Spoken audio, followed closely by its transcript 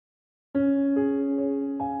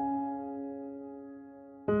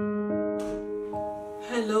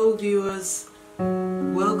Hello viewers,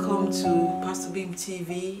 welcome to Pastor Bim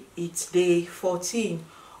TV. It's day 14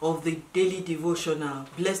 of the daily devotional.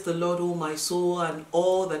 Bless the Lord, O my soul, and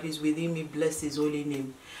all that is within me, bless his holy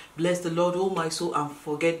name. Bless the Lord, O my soul, and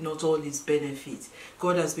forget not all his benefits.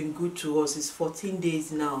 God has been good to us. It's 14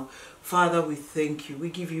 days now. Father, we thank you. We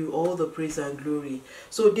give you all the praise and glory.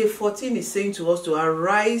 So day 14 is saying to us to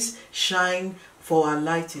arise, shine, for our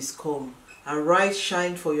light is come. Arise,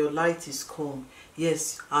 shine, for your light is come.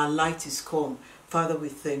 Yes, our light is come. Father, we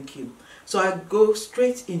thank you. So I go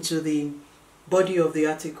straight into the body of the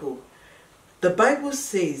article. The Bible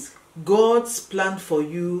says God's plan for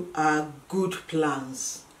you are good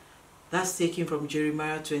plans. That's taken from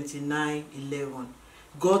Jeremiah 29:11.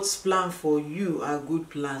 God's plan for you are good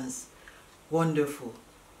plans. Wonderful.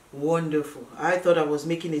 Wonderful. I thought I was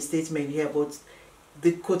making a statement here, but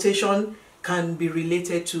the quotation can be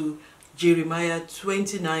related to Jeremiah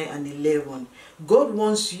 29:11. God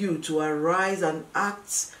wants you to arise and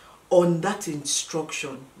act on that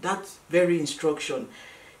instruction, that very instruction.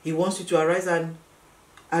 He wants you to arise and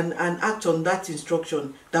act on that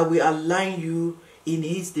instruction that will align you in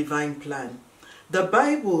his divine plan. The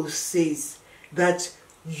Bible says that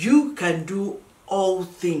you can do all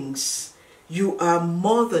things. You are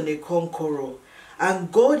more than a conqueror,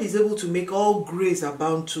 and God is able to make all grace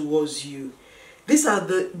abound towards you. These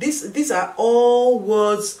are all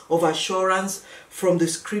words of assurance from the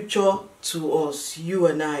scripture to us, you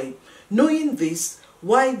and I. Knowing this,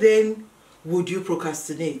 why then would you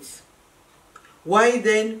procrastinate? Why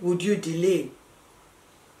then would you delay?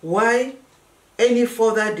 Why any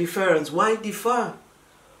further deference? Why defer?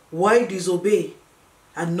 Why disobey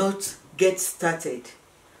and not get started?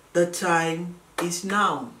 The time is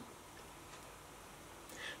now.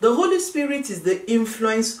 The Holy Spirit is the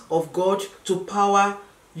influence of God to power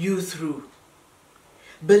you through.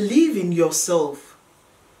 Believe in yourself.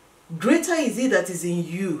 Greater is he that is in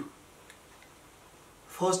you.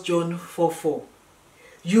 1 John 4:4.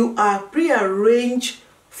 You are prearranged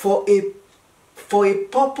for a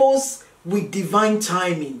purpose with divine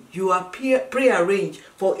timing. You are prearranged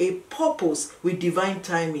for a purpose with divine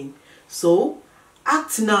timing. So,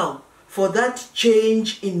 act now for that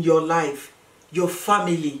change in your life, your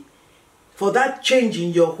family, for that change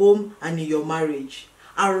in your home and in your marriage.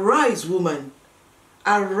 Arise, woman.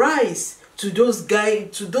 Arise to these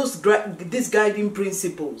guiding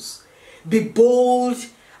principles. Be bold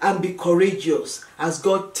and be courageous as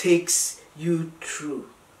God takes you through.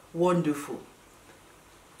 Wonderful.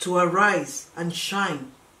 To arise and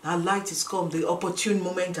shine. Our light is come. The opportune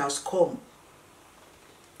moment has come.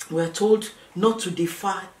 We are told not to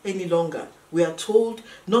defer any longer. We are told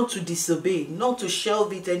not to disobey, not to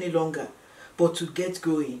shelve it any longer, but to get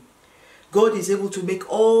going. God is able to make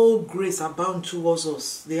all grace abound towards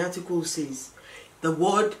us. The article says. The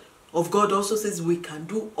word of God also says we can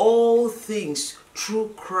do all things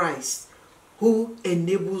through Christ who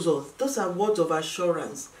enables us. Those are words of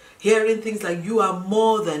assurance. Hearing things like you are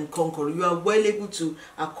more than conqueror. You are well able to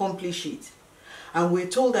accomplish it. And we're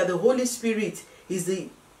told that the Holy Spirit is the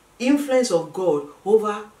influence of God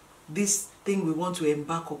over this thing we want to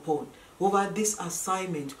embark upon, over this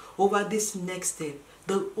assignment, over this next step.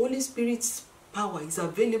 The Holy Spirit's power is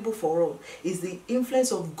available for all. Is the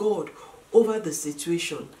influence of God over the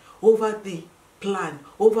situation, over the plan,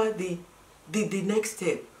 over the next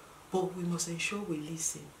step. But we must ensure we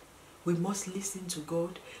listen. We must listen to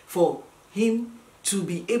God. For him to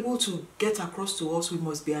be able to get across to us, we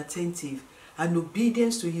must be attentive. And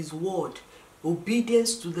obedience to his word,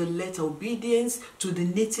 obedience to the letter, obedience to the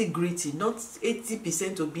nitty-gritty, not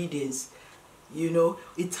 80% obedience. You know,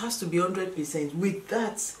 it has to be 100%. With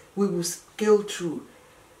that, we will scale through.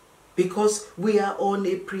 Because we are on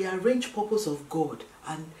a prearranged purpose of God.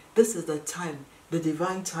 And this is the time, the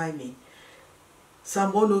divine timing.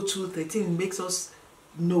 Psalm 102:13 makes us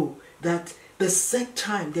know that the set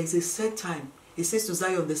time, there is a set time. It says to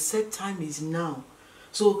Zion, the set time is now.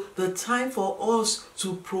 So the time for us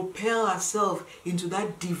to propel ourselves into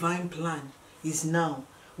that divine plan is now.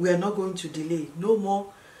 We are not going to delay. No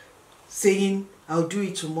more saying, I'll do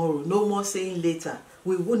it tomorrow. No more saying later.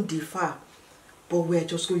 We won't defer, but we're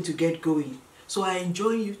just going to get going. So I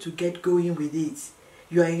enjoin you to get going with it.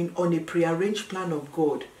 You are on a prearranged plan of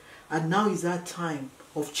God. And now is that time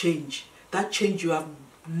of change. That change you have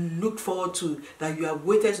looked forward to, that you have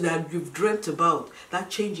waited, that you've dreamt about. That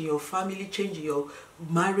change in your family, change in your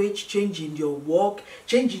marriage, change in your work,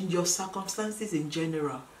 change in your circumstances in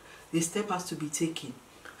general. The step has to be taken.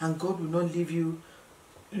 And God will not leave you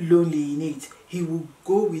lonely in it. He will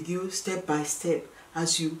go with you step by step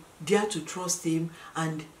as you dare to trust him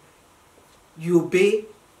and you obey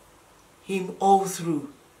him all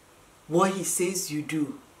through. What he says you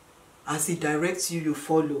do. As he directs you, you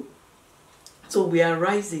follow. So we are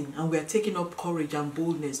rising and we are taking up courage and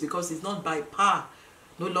boldness, because it's not by power,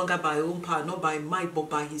 no longer by our own power, not by might, but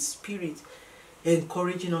by his Spirit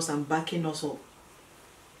encouraging us and backing us up.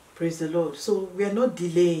 Praise the Lord. So we are not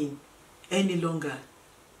delaying any longer.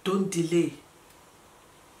 Don't delay.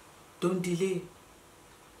 Don't delay.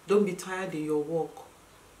 Don't be tired in your walk.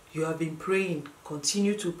 You have been praying.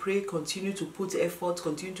 Continue to pray. Continue to put effort.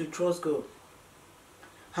 Continue to trust God.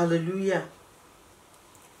 Hallelujah.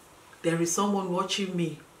 There is someone watching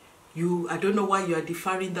me. I don't know why you are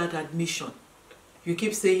deferring that admission. You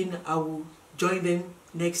keep saying, I will join them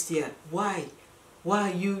next year. Why?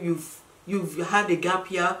 Why you've had a gap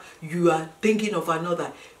year, you are thinking of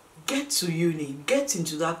another. Get to uni, get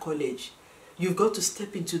into that college. You've got to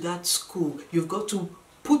step into that school. You've got to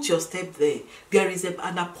put your step there. There is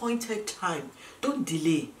an appointed time. Don't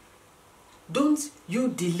delay. Don't you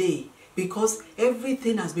delay, because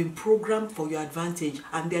everything has been programmed for your advantage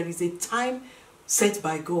and there is a time set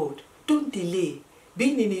by God. Don't delay.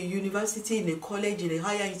 Being in a university, in a college, in a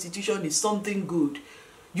higher institution is something good.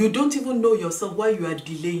 You don't even know yourself why you are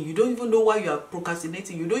delaying. You don't even know why you are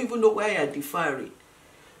procrastinating. You don't even know why you are deferring.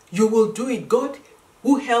 You will do it. God,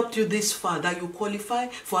 who helped you this far, that you qualify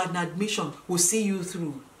for an admission, will see you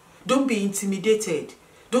through. Don't be intimidated.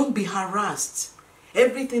 Don't be harassed.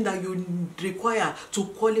 Everything that you require to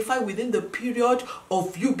qualify within the period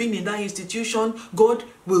of you being in that institution, God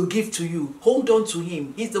will give to you. Hold on to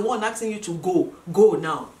him. He's the one asking you to go. Go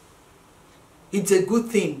now. It's a good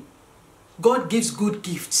thing. God gives good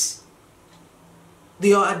gifts.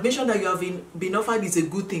 The admission that you have been offered is a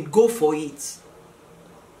good thing. Go for it.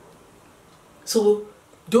 So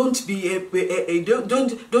don't be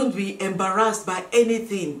embarrassed by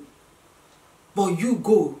anything. But you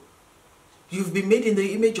go. You've been made in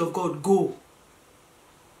the image of God. Go.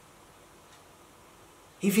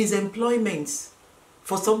 If it's employment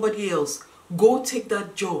for somebody else, go take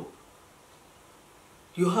that job.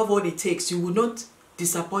 You have what it takes. You will not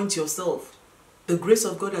disappoint yourself. The grace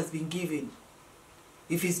of God has been given.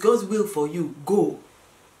 If it's God's will for you, go.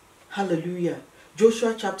 Hallelujah.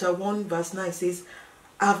 Joshua chapter 1 verse 9 says,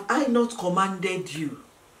 have I not commanded you?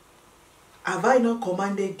 Have I not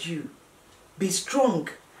commanded you? Be strong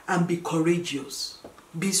and be courageous.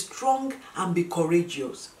 Be strong and be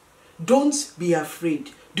courageous. Don't be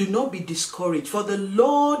afraid. Do not be discouraged. For the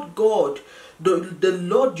Lord God, the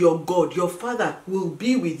Lord your God, your Father, will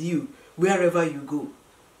be with you wherever you go.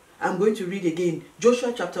 I'm going to read again.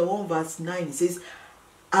 Joshua chapter 1 verse 9. It says,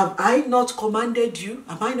 have I not commanded you?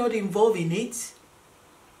 Am I not involved in it?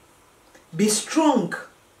 Be strong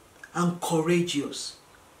and courageous.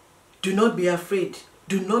 Do not be afraid.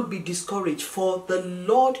 Do not be discouraged, for the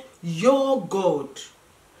Lord your God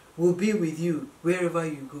will be with you wherever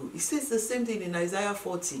you go. It says the same thing in Isaiah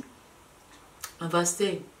 40 and verse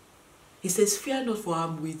 10. He says, fear not, for I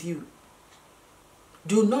am with you.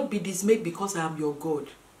 Do not be dismayed, because I am your God.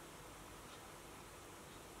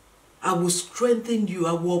 I will strengthen you.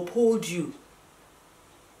 I will uphold you.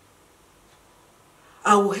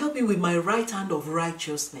 I will help you with my right hand of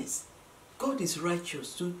righteousness. God is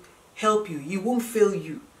righteous to help you. He won't fail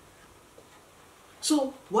you.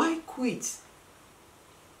 So why quit?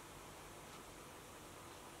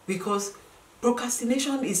 Because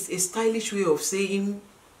procrastination is a stylish way of saying,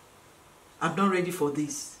 I'm not ready for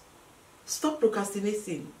this. Stop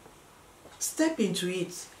procrastinating. Step into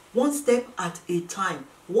it. One step at a time.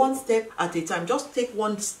 One step at a time. Just take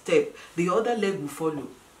one step. The other leg will follow.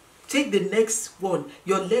 Take the next one.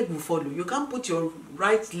 Your leg will follow. You can't put your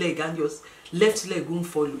right leg and your left leg won't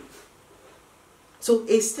follow. So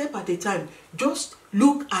a step at a time. Just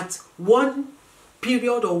look at one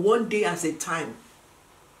period or one day as a time.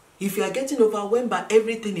 If you are getting overwhelmed by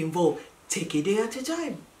everything involved, take a day at a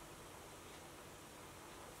time.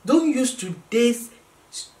 Don't use today's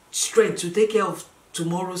strength to take care of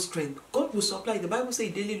tomorrow's strength. God will supply. The Bible says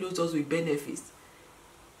He daily loads us with benefits.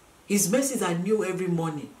 His mercies are new every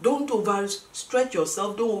morning. Don't overstretch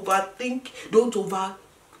yourself. Don't overthink. Don't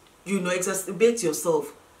exacerbate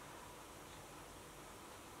yourself.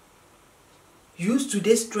 Use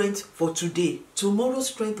today's strength for today. Tomorrow's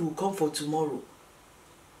strength will come for tomorrow.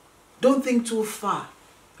 Don't think too far.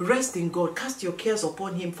 Rest in God. Cast your cares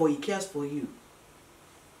upon Him, for He cares for you.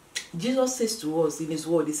 Jesus says to us in His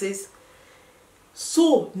word, He says,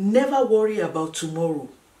 so never worry about tomorrow,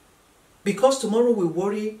 because tomorrow will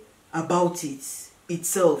worry about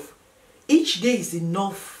itself. Each day is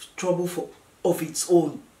enough trouble of its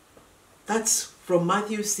own. That's from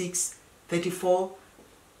Matthew 6:34,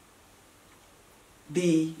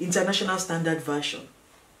 the International Standard Version.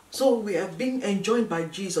 So we are being enjoined by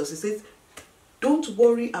Jesus. He says, don't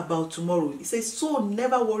worry about tomorrow. He says, so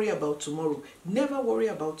never worry about tomorrow. Never worry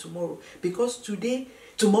about tomorrow. Because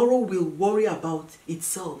tomorrow will worry about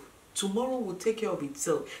itself. Tomorrow will take care of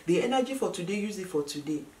itself. The energy for today, use it for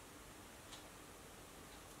today.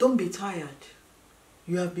 Don't be tired.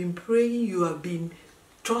 You have been praying, you have been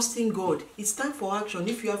trusting God. It's time for action.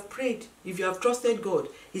 If you have prayed, if you have trusted God,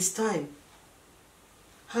 it's time.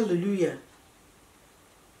 Hallelujah.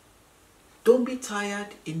 Don't be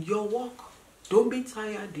tired in your walk. Don't be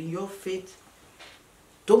tired in your faith.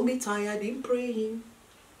 Don't be tired in praying.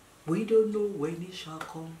 We don't know when it shall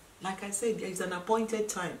come. Like I said, there is an appointed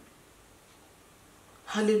time.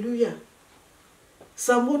 Hallelujah.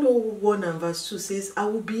 Psalm 101 and verse 2 says, I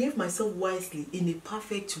will behave myself wisely in a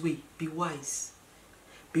perfect way. Be wise.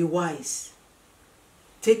 Be wise.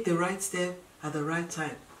 Take the right step at the right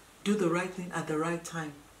time. Do the right thing at the right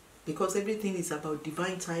time. Because everything is about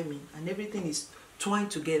divine timing and everything is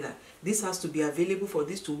twined together. This has to be available for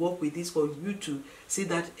this to work with this, for you to see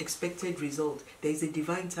that expected result. There is a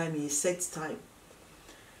divine timing, a set time.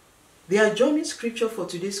 The adjoining scripture for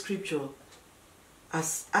today's scripture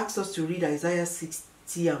asks us to read Isaiah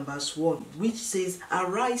 60 and verse 1, which says,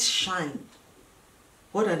 arise, shine.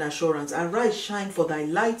 What an assurance. Arise, shine, for thy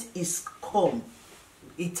light is come.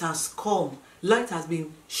 It has come. Light has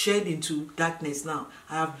been shed into darkness now.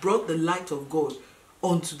 I have brought the light of God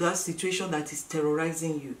onto that situation that is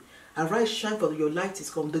terrorizing you. Arise, shine, for your light is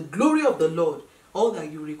come. The glory of the Lord, all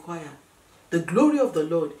that you require. The glory of the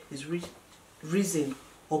Lord is risen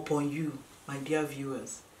upon you, my dear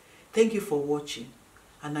viewers. Thank you for watching.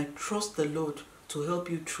 And I trust the Lord to help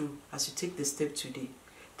you through as you take the step today.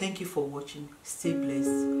 Thank you for watching. Stay blessed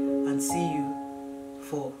and see you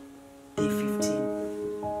for day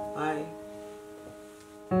 15. Bye.